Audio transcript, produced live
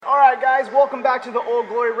Guys, welcome back to the Old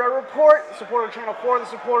Glory Red Report, supporter channel for the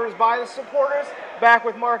supporters by the supporters. Back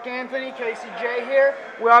with Mark Anthony, KCJ here.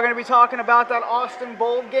 We are going to be talking about that Austin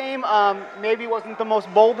Bold game. Maybe wasn't the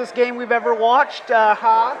most boldest game we've ever watched,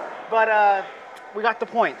 but we got the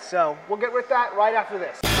point. So we'll get with that right after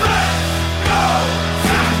this.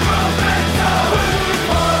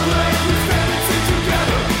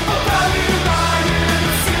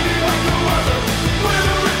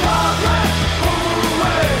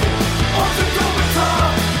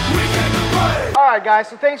 All right, guys,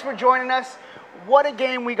 so thanks for joining us. What a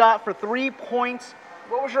game we got for 3 points.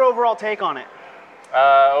 What was your overall take on it?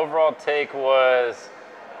 Overall take was,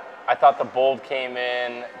 I thought the Bold came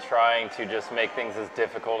in trying to just make things as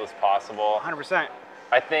difficult as possible. 100%.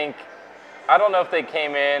 I don't know if they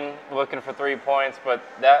came in looking for 3 points, but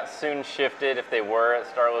that soon shifted if they were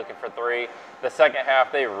start looking for three. The second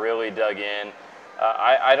half, they really dug in.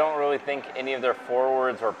 I don't really think any of their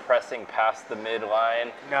forwards were pressing past the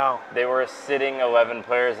midline. No. They were sitting 11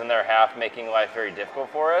 players in their half, making life very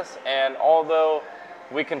difficult for us. And although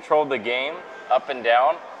we controlled the game up and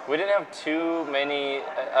down, we didn't have too many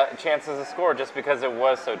chances to score just because it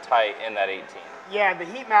was so tight in that 18. Yeah, the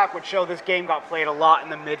heat map would show this game got played a lot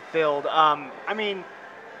in the midfield. I mean,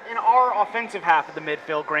 in our offensive half of the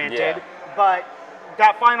midfield, granted, but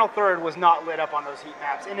that final third was not lit up on those heat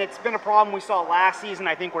maps. And it's been a problem we saw last season.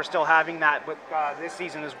 I think we're still having that with this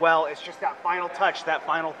season as well. It's just that final touch, that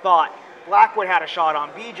final thought. Blackwood had a shot on,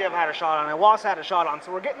 BJev had a shot on, Iwasa had a shot on.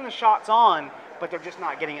 So we're getting the shots on, but they're just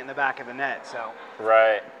not getting it in the back of the net. So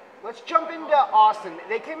Right. Let's jump into Austin.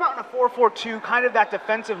 They came out in a 4-4-2, kind of that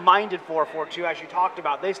defensive-minded 4-4-2, as you talked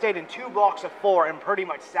about. They stayed in 2 blocks of 4 and pretty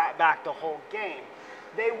much sat back the whole game.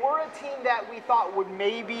 They were a team that we thought would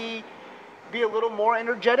maybe be a little more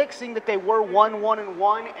energetic, seeing that they were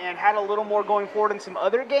 1-1-1 and had a little more going forward in some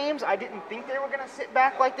other games. I didn't think they were going to sit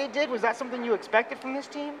back like they did. Was that something you expected from this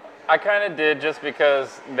team? I kind of did, just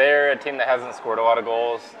because they're a team that hasn't scored a lot of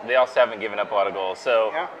goals. They also haven't given up a lot of goals.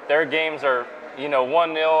 So Their games are,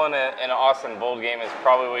 1-0 in an Austin Bold game is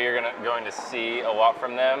probably what you're going to see a lot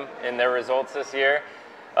from them in their results this year.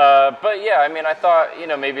 But yeah, I mean, I thought,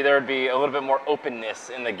 maybe there would be a little bit more openness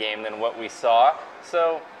in the game than what we saw.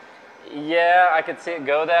 So yeah, I could see it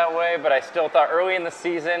go that way, but I still thought early in the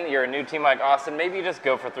season, you're a new team like Austin, maybe you just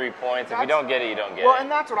go for 3 points. If you don't get it, you don't get it. Well, and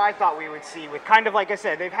that's what I thought we would see with kind of, like I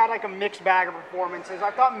said, they've had like a mixed bag of performances. I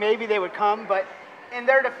thought maybe they would come, but in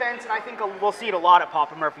their defense, and I think we'll see it a lot at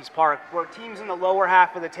Papa Murphy's Park, where teams in the lower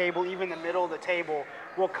half of the table, even the middle of the table,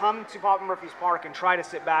 will come to Papa Murphy's Park and try to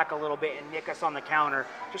sit back a little bit and nick us on the counter,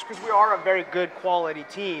 just because we are a very good quality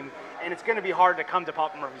team, and it's going to be hard to come to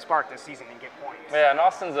Papa Murphy's Park this season and get points. Yeah, and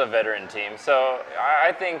Austin's a veteran team, so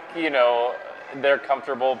I think, they're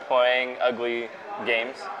comfortable playing ugly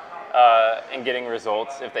games and getting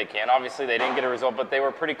results if they can. Obviously, they didn't get a result, but they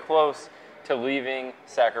were pretty close to leaving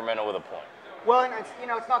Sacramento with a point. Well, and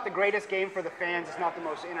it's not the greatest game for the fans. It's not the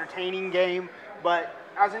most entertaining game, but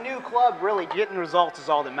as a new club, really getting results is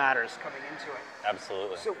all that matters coming into it.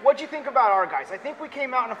 Absolutely. So what do you think about our guys? I think we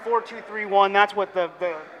came out in a 4-2-3-1. That's what the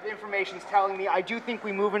information's telling me. I do think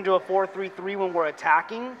we move into a 4-3-3 when we're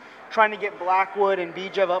attacking, trying to get Blackwood and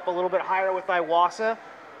BJev up a little bit higher with Iwasa.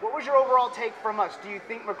 What was your overall take from us? Do you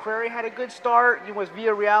think McCrary had a good start? Was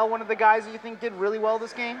Villarreal one of the guys that you think did really well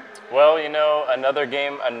this game? Well, another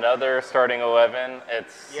game, another starting 11. It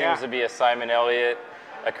seems to be a Simon Elliott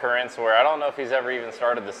occurrence where I don't know if he's ever even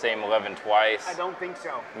started the same 11 twice. I don't think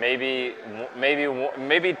so. Maybe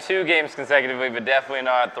 2 games consecutively, but definitely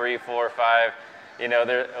not 3, 4, 5.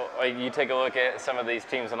 You take a look at some of these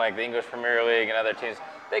teams in like the English Premier League and other teams.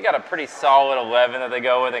 They got a pretty solid 11 that they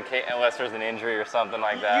go with unless there's an injury or something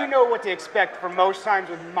like that. You know what to expect for most times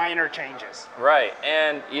with minor changes. Right,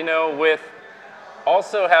 and with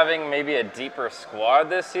also having maybe a deeper squad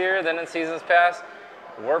this year than in seasons past,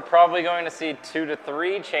 we're probably going to see 2 to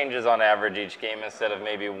 3 changes on average each game instead of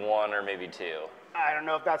maybe 1 or maybe 2. I don't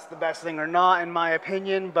know if that's the best thing or not, in my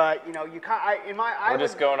opinion, but we're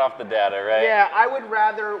just going off the data, right? Yeah, I would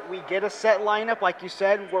rather we get a set lineup, like you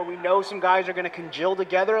said, where we know some guys are going to congeal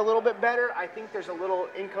together a little bit better. I think there's a little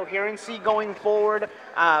incoherency going forward.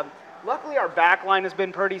 Luckily, our back line has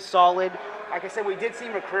been pretty solid. Like I said, we did see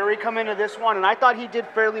McCreary come into this one, and I thought he did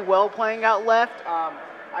fairly well playing out left.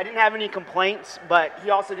 I didn't have any complaints, but he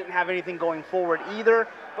also didn't have anything going forward either.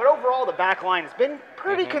 But overall, the back line has been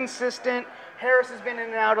pretty consistent. Harris has been in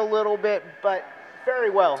and out a little bit, but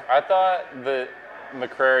very well. I thought that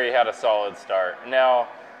McCrary had a solid start. Now,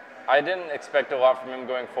 I didn't expect a lot from him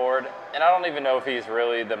going forward, and I don't even know if he's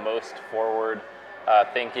really the most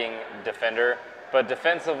forward-thinking defender. But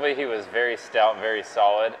defensively, he was very stout, very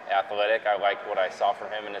solid, athletic. I like what I saw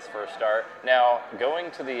from him in his first start. Now,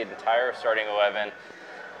 going to the entire starting 11,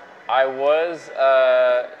 I was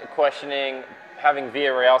questioning having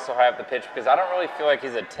Villarreal so high up the pitch because I don't really feel like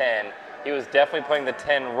he's a 10. He was definitely playing the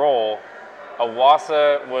 10 role.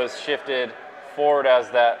 Awasa was shifted forward as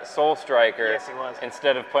that sole striker. Yes, he was.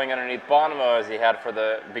 Instead of playing underneath Bonomo as he had for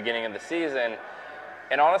the beginning of the season.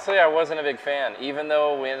 And honestly, I wasn't a big fan. Even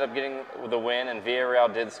though we ended up getting the win and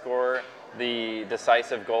Villarreal did score the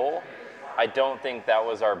decisive goal, I don't think that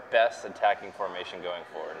was our best attacking formation going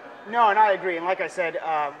forward. No, and I agree. And like I said,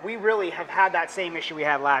 we really have had that same issue we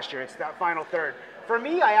had last year. It's that final third. For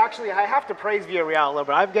me, I have to praise Villarreal a little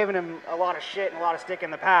bit. I've given him a lot of shit and a lot of stick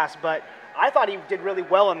in the past, but I thought he did really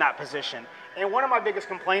well in that position. And one of my biggest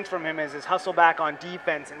complaints from him is his hustle back on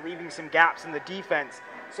defense and leaving some gaps in the defense.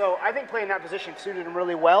 So I think playing that position suited him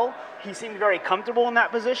really well. He seemed very comfortable in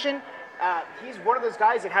that position. He's one of those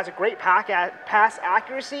guys that has a great pass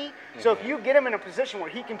accuracy. So if you get him in a position where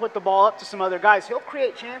he can put the ball up to some other guys, he'll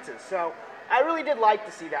create chances. So I really did like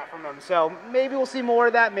to see that from him. So maybe we'll see more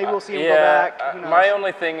of that. Maybe we'll see him go back. My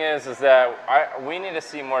only thing is that we need to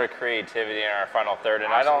see more creativity in our final third,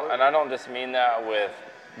 and I don't just mean that with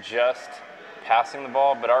just passing the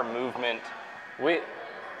ball, but our movement.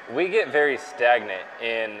 We get very stagnant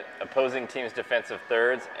in opposing teams' defensive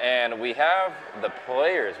thirds, and we have the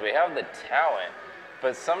players, we have the talent,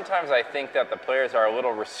 but sometimes I think that the players are a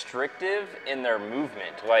little restrictive in their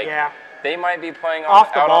movement. They might be playing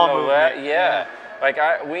off the out ball on the left.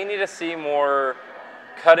 Yeah. We need to see more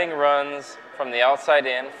cutting runs from the outside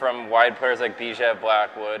in from wide players like Bijev,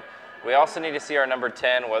 Blackwood. We also need to see our number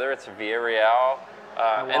 10, whether it's Villarreal.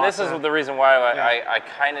 And this is the reason why I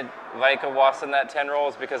kind of like Awasa in that 10 role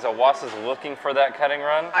is because Awasa's looking for that cutting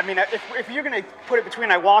run. I mean, if you're going to put it between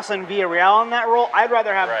Awasa and Villarreal in that role, I'd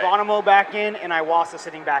rather have Bonomo back in and Awasa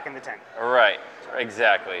sitting back in the 10. Right,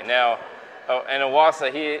 exactly. Now, and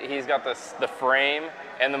Awasa, he's got the frame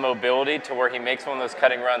and the mobility to where he makes one of those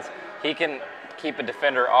cutting runs. He can keep a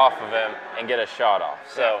defender off of him and get a shot off.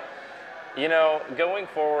 So, going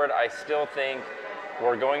forward, I still think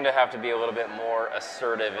we're going to have to be a little bit more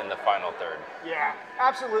assertive in the final third. Yeah,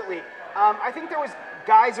 absolutely. I think there was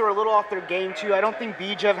guys who were a little off their game, too. I don't think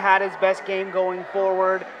Bijev had his best game going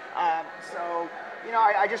forward. I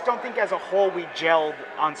just don't think as a whole we gelled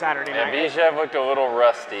on Saturday night. Bijev looked a little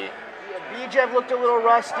rusty. Bijev looked a little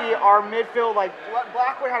rusty. Our midfield,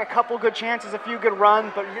 Blackwood had a couple good chances, a few good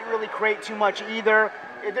runs, but he didn't really create too much either.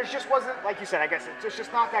 There just wasn't, like you said, I guess there's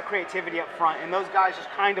just not that creativity up front, and those guys just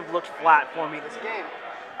kind of looked flat for me this game.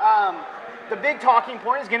 The big talking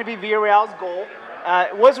point is going to be Villarreal's goal.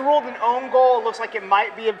 It was ruled an own goal. It looks like it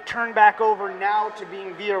might be turned back over now to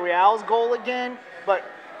being Villarreal's goal again, but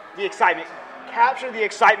the excitement. Capture the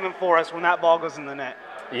excitement for us when that ball goes in the net.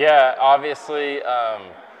 Yeah, obviously,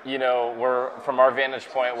 we're from our vantage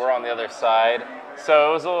point, we're on the other side.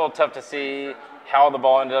 So it was a little tough to see how the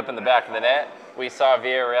ball ended up in the back of the net. We saw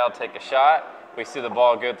Villarreal take a shot. We see the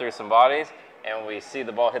ball go through some bodies, and we see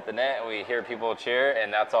the ball hit the net, and we hear people cheer,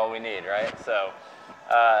 and that's all we need, right? So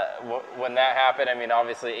when that happened,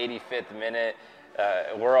 obviously 85th minute,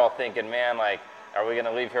 we're all thinking, man, are we going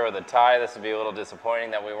to leave here with a tie? This would be a little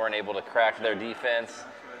disappointing that we weren't able to crack their defense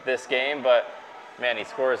this game, but, man, he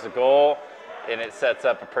scores a goal, and it sets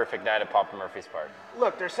up a perfect night at Papa Murphy's Park.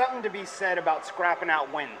 Look, there's something to be said about scrapping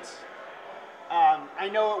out wins. I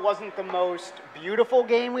know it wasn't the most beautiful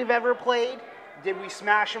game we've ever played. Did we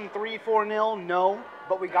smash them 3-4-0? No,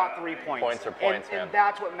 but we got 3 points. Points are points, man. And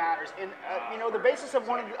that's what matters. And, the basis of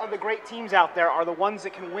one of the great teams out there are the ones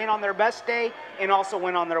that can win on their best day and also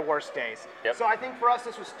win on their worst days. Yep. So I think for us,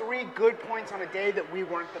 this was 3 good points on a day that we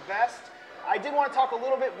weren't the best. I did want to talk a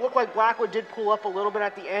little bit. Looked like Blackwood did pull up a little bit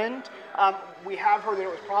at the end. We have heard that it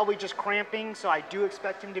was probably just cramping, so I do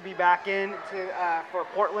expect him to be back in for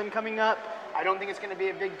Portland coming up. I don't think it's going to be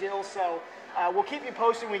a big deal, so we'll keep you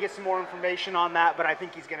posted when we get some more information on that, but I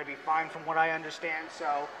think he's going to be fine from what I understand,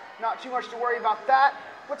 so not too much to worry about that.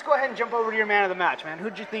 Let's go ahead and jump over to your man of the match, man.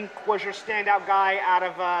 Who'd you think was your standout guy out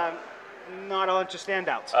of not a bunch of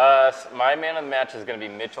standouts? My man of the match is going to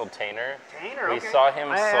be Mitchell Taintor. Taintor, We saw him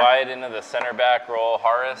slide into the center back role.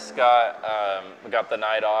 Horace got the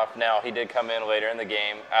night off. Now, he did come in later in the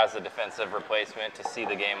game as a defensive replacement to see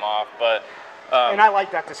the game off, but and I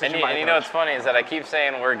like that decision. And what's funny is that I keep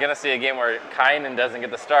saying we're going to see a game where Kynan doesn't get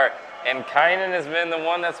the start, and Kynan has been the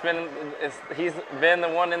one he's been the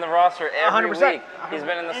one in the roster every 100%. week. He's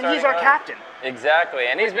been in the starting. And he's our captain. Exactly,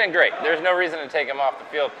 and he's been great. There's no reason to take him off the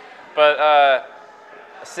field, but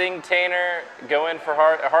seeing Taintor go in for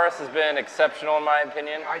Horace has been exceptional in my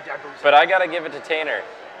opinion. I believe so. But I got to give it to Taintor.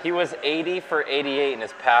 He was 80 for 88 in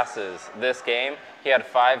his passes this game. He had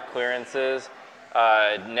 5 clearances.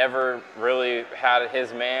 Never really had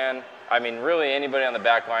his man. I mean, really anybody on the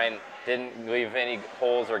back line didn't leave any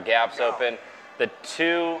holes or gaps open. The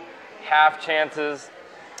 2 half chances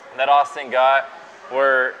that Austin got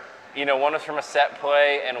were, one was from a set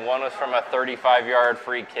play and one was from a 35-yard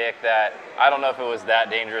free kick that I don't know if it was that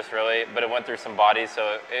dangerous really, but it went through some bodies,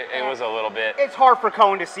 so it was a little bit. It's hard for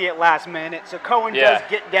Cohen to see it last minute, so Cohen does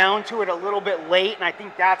get down to it a little bit late, and I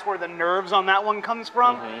think that's where the nerves on that one comes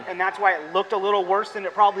from, and that's why it looked a little worse than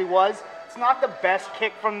it probably was. It's not the best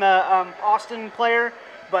kick from the Austin player,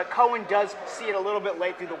 but Cohen does see it a little bit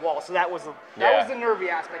late through the wall, so that was the nervy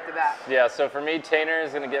aspect of that. Yeah, so for me, Tainer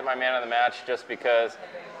is going to get my man of the match just because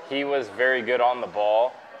he was very good on the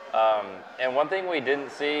ball. And one thing we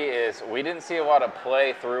didn't see is we didn't see a lot of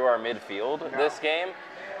play through our midfield this game.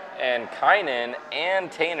 And Kynan and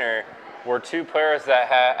Tainer were 2 players that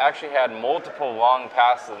actually had multiple long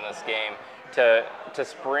passes in this game to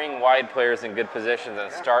spring wide players in good positions and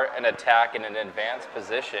start an attack in an advanced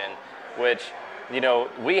position, which,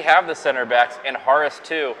 we have the center backs, and Horace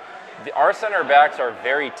too. Our center backs are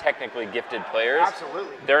very technically gifted players.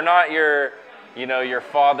 Absolutely. They're not your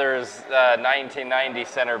father's 1990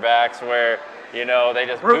 center backs where, they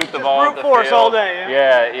just boot the ball up the force field. All day.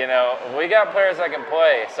 Yeah, we got players that can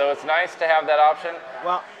play, so it's nice to have that option.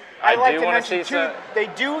 Well, I like to mention too, they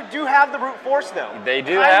do have the brute force though. They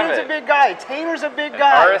do have it. Kynan's a big guy. Tainer's a big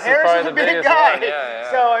guy. Harris is a big guy.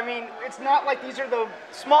 Yeah. So I mean, it's not like these are the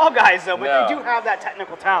small guys though, but they do have that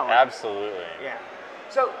technical talent. Absolutely. Yeah.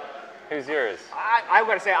 So, who's yours? I've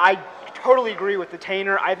got to say, I totally agree with the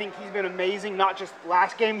Tainer. I think he's been amazing. Not just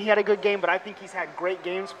last game he had a good game, but I think he's had great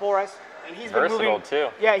games for us. And he's been versatile too.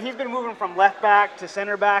 Yeah, he's been moving from left back to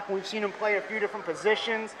center back. We've seen him play a few different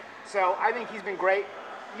positions. So I think he's been great.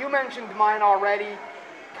 You mentioned mine already.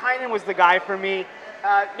 Kynan was the guy for me.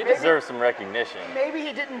 He deserves some recognition. Maybe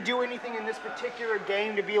he didn't do anything in this particular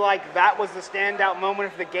game to be like that was the standout moment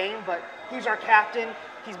of the game, but he's our captain.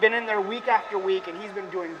 He's been in there week after week, and he's been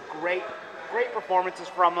doing great performances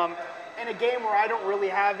from him. In a game where I don't really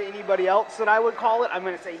have anybody else that I would call it, I'm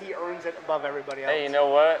going to say he earns it above everybody else. Hey, you know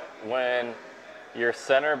what? When your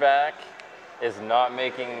center back is not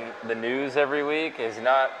making the news every week, is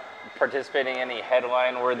not participating in any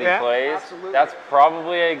headline-worthy plays, absolutely. That's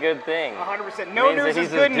probably a good thing. 100%. No news is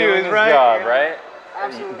good news, right? Job, right?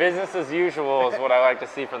 Absolutely. Business as usual is what I like to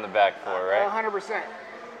see from the back four, right? 100%.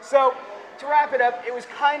 So, to wrap it up, it was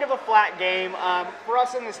kind of a flat game. For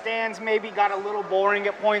us in the stands, maybe got a little boring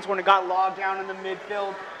at points when it got logged down in the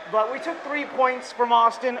midfield. But we took 3 points from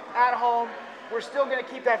Austin at home. We're still going to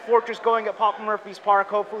keep that fortress going at Papa Murphy's Park.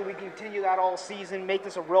 Hopefully we continue that all season, make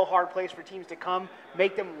this a real hard place for teams to come,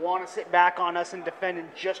 make them want to sit back on us and defend and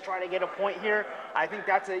just try to get a point here. I think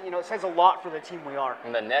that's it says a lot for the team we are.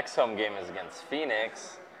 And the next home game is against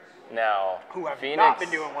Phoenix. Now, who have Phoenix, not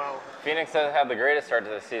been doing well. Phoenix hasn't had the greatest start to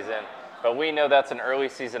the season, but we know that's an early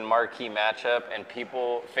season marquee matchup, and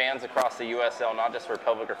fans across the USL, not just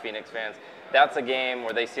Republic or Phoenix fans, that's a game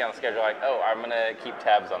where they see on the schedule like, oh, I'm going to keep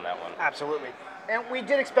tabs on that one. Absolutely. And we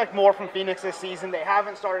did expect more from Phoenix this season. They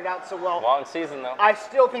haven't started out so well. Long season, though. I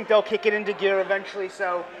still think they'll kick it into gear eventually,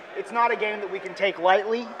 so it's not a game that we can take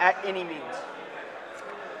lightly at any means.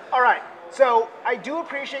 All right, so I do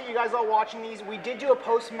appreciate you guys all watching these. We did do a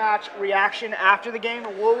post-match reaction after the game.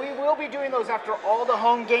 We will be doing those after all the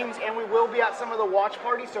home games, and we will be at some of the watch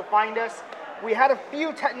parties, so find us. We had a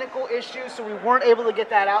few technical issues, so we weren't able to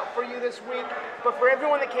get that out for you this week. But for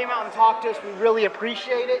everyone that came out and talked to us, we really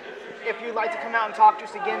appreciate it. If you'd like to come out and talk to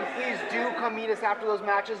us again, please do come meet us after those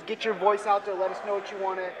matches. Get your voice out there. Let us know what you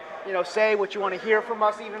want to, say, what you want to hear from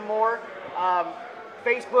us even more.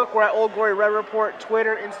 Facebook, we're at Old Glory Red Report.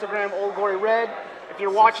 Twitter, Instagram, Old Glory Red. If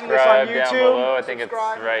you're watching this on YouTube, down below. I think it's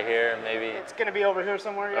right here, maybe. It's going to be over here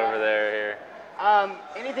somewhere. Yeah. Over there, here.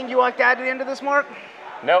 Anything you like to add to the end of this, Mark?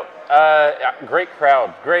 Nope. Great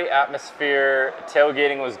crowd, great atmosphere.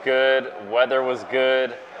 Tailgating was good. Weather was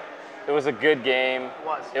good. It was a good game.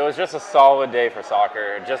 It was just a solid day for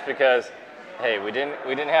soccer. Just because, hey, we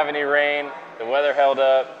didn't have any rain. The weather held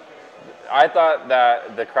up. I thought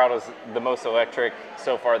that the crowd was the most electric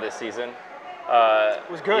so far this season.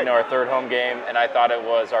 It was good. Our third home game, and I thought it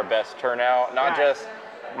was our best turnout, not just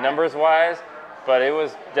numbers-wise, but it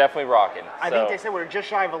was definitely rocking. I think they said we were just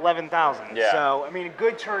shy of 11,000. Yeah. So, a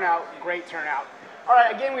good turnout, great turnout. All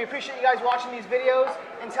right, again, we appreciate you guys watching these videos.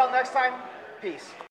 Until next time, peace.